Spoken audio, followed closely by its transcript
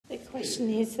question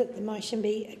is that the motion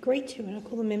be agreed to, and I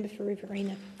call the member for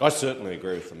Riverina. I certainly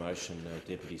agree with the motion,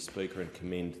 Deputy Speaker, and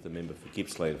commend the member for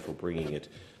Gippsland for bringing it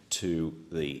to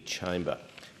the chamber.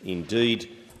 Indeed,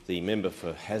 the member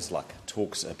for Hasluck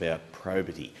talks about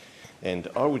probity, and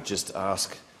I would just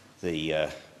ask the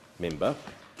member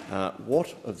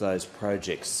what of those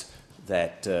projects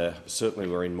that certainly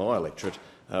were in my electorate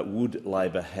would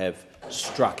Labor have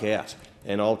struck out?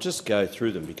 And I'll just go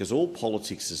through them because all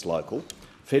politics is local.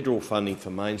 Federal funding for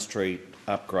Main Street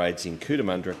upgrades in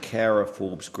Cootamundra, Cowra,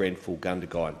 Forbes, Grenfell,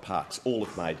 Gundagai and Parks all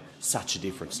have made such a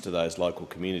difference to those local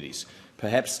communities.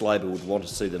 Perhaps Labor would want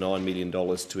to see the $9 million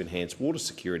to enhance water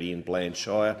security in Bland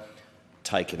Shire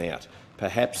taken out.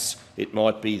 Perhaps it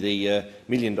might be the $1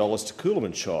 million to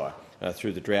Coolamon Shire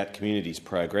through the Drought Communities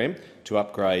program to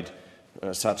upgrade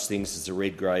such things as the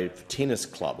Redgrave Tennis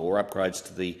Club, or upgrades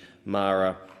to the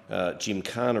Mara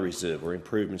Gymkhana Reserve, or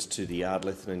improvements to the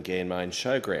Ardlethan and Ganmain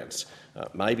showgrounds.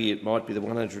 Maybe it might be the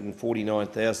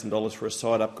 $149,000 for a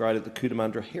site upgrade at the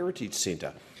Cootamundra Heritage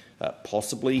Centre.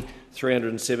 Possibly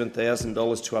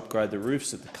 $307,000 to upgrade the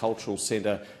roofs at the Cultural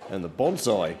Centre and the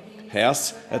Bonsai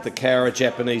House at the Cowra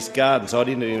Japanese Gardens. I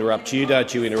didn't interrupt you,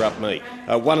 don't you interrupt me.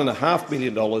 $1.5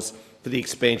 million for the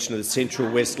expansion of the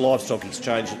Central West Livestock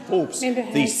Exchange at Forbes,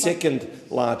 the second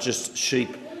largest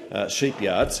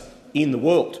sheepyards in the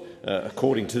world,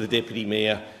 according to the Deputy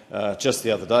Mayor just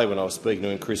the other day when I was speaking to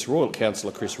him,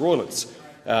 Councillor Chris Roylance.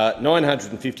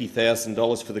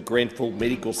 $950,000 for the Grenfell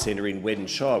Medical Centre in Wedden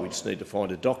Shire. We just need to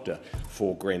find a doctor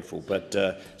for Grenfell, but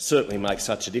certainly makes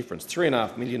such a difference.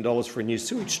 $3.5 million for a new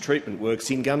sewage treatment works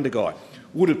in Gundagai.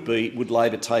 Would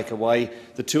Labor take away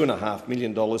the $2.5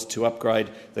 million to upgrade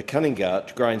the Cunningham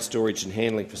grain storage and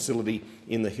handling facility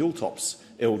in the Hilltops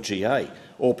LGA,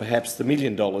 or perhaps the $1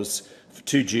 million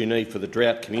to Junee for the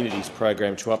Drought Communities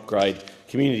program to upgrade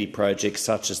community projects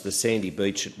such as the Sandy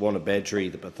Beach at Wannabadgery,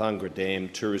 the Pathungra Dam,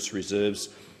 tourist reserves,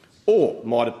 or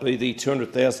might it be the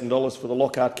 $200,000 for the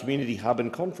Lockhart Community Hub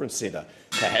and Conference Centre?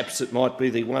 Perhaps it might be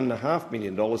the $1.5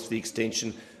 million for the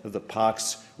extension of the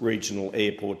Parks Regional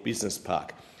Airport Business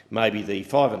Park. Maybe the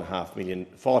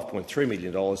 $5.3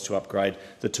 million to upgrade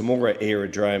the Temora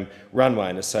Aerodrome runway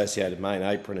and associated main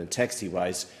apron and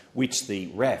taxiways, which the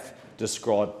RAF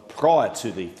described prior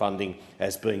to the funding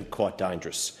as being quite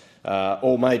dangerous.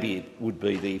 Or maybe it would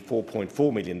be the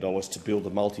 $4.4 million to build a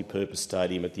multi-purpose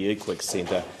stadium at the Equex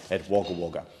Centre at Wagga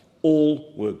Wagga.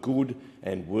 All were good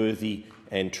and worthy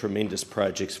and tremendous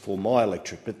projects for my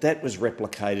electorate, but that was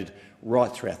replicated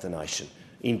right throughout the nation.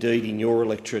 Indeed, in your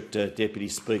electorate, Deputy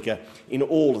Speaker, in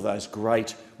all of those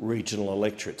great regional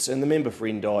electorates. And the member for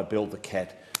Indi belled the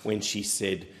cat when she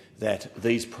said that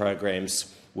these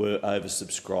programs were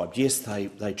oversubscribed. Yes,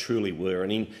 they truly were,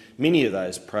 and in many of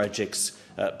those programs,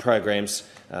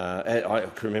 I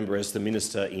can remember as the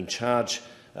minister in charge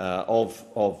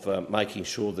of making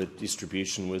sure that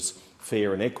distribution was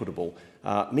fair and equitable,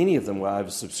 many of them were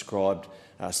oversubscribed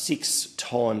 6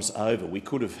 times over. We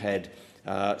could have had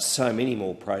so many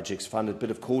more projects funded,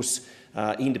 but of course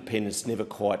independents never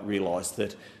quite realised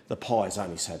that the pie is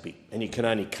only so big, and you can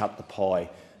only cut the pie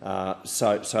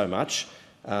so much.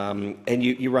 And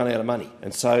you run out of money.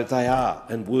 And so they are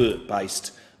and were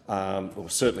based, or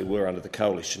certainly were under the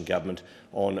coalition government,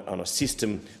 on a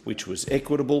system which was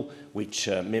equitable, which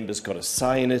members got a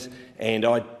say in it. And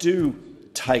I do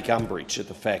take umbrage at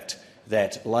the fact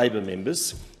that Labor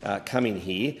members come in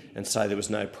here and say there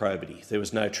was no probity, there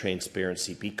was no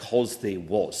transparency, because there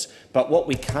was. But what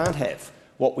we can't have,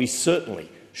 what we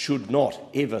certainly should not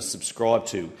ever subscribe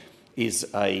to, is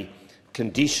a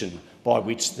condition by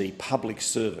which the public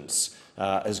servants,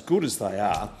 as good as they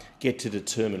are, get to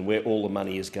determine where all the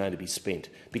money is going to be spent,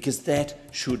 because that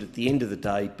should, at the end of the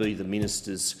day, be the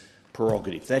minister's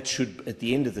prerogative. That should, at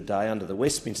the end of the day, under the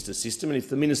Westminster system, and if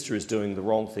the minister is doing the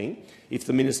wrong thing, if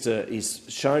the minister is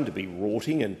shown to be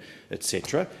rorting and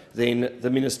etc., then the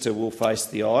minister will face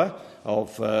the ire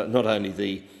of not only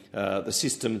the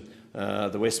system,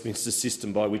 the Westminster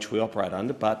system by which we operate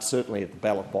under, but certainly at the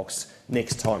ballot box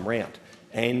next time round.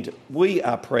 And we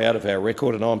are proud of our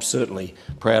record, and I'm certainly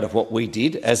proud of what we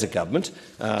did as a government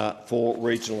for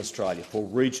regional Australia, for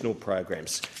regional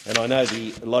programs. And I know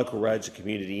the Local Roads and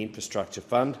Community Infrastructure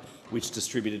Fund, which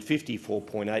distributed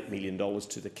 $54.8 million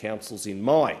to the councils in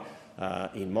my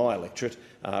electorate,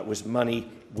 was money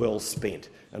well spent.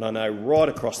 And I know right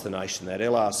across the nation that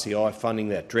LRCI funding,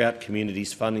 that Drought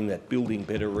Communities funding, that Building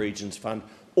Better Regions Fund,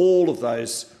 all of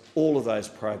those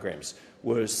programs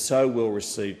were so well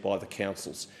received by the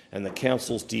councils, and the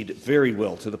councils did very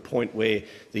well, to the point where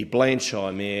the Bland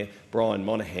Shire Mayor, Brian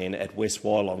Monaghan, at West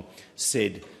Wyalong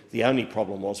said The only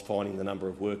problem was finding the number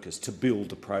of workers to build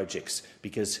the projects,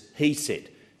 because he said,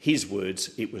 his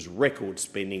words, it was record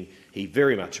spending. He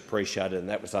very much appreciated it, and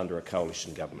that was under a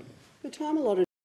coalition government. The time allotted